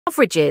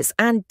coverages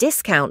and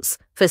discounts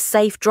for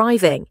safe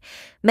driving,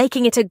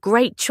 making it a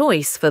great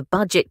choice for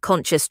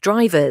budget-conscious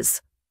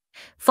drivers.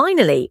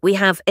 Finally, we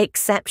have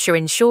TexasUSA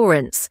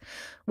Insurance.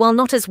 While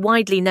not as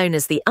widely known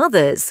as the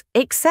others,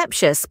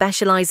 TexasUSA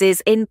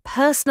specializes in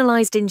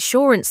personalized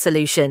insurance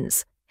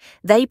solutions.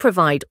 They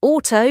provide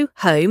auto,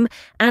 home,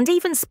 and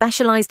even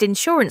specialized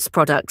insurance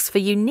products for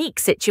unique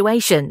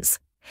situations.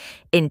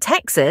 In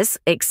Texas,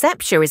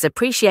 TexasUSA is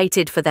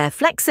appreciated for their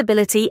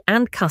flexibility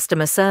and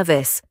customer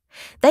service.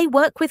 They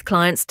work with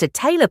clients to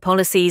tailor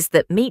policies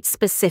that meet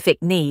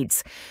specific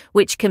needs,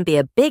 which can be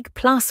a big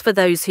plus for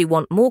those who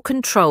want more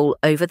control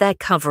over their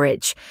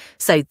coverage.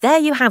 So there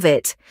you have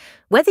it.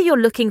 Whether you're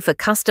looking for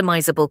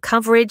customizable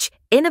coverage,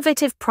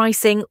 innovative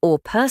pricing, or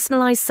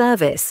personalized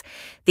service,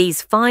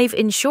 these 5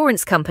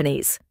 insurance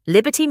companies,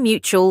 Liberty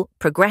Mutual,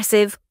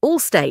 Progressive,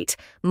 Allstate,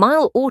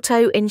 Mile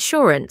Auto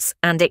Insurance,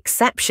 and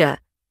TexasUSA,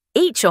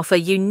 each offer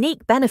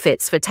unique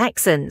benefits for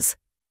Texans.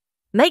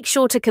 Make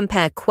sure to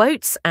compare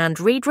quotes and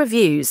read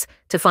reviews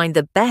to find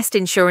the best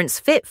insurance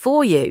fit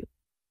for you.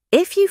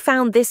 If you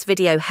found this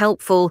video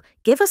helpful,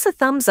 give us a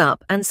thumbs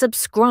up and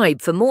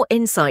subscribe for more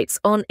insights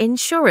on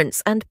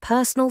insurance and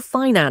personal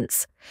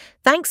finance.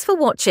 Thanks for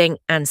watching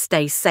and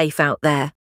stay safe out there.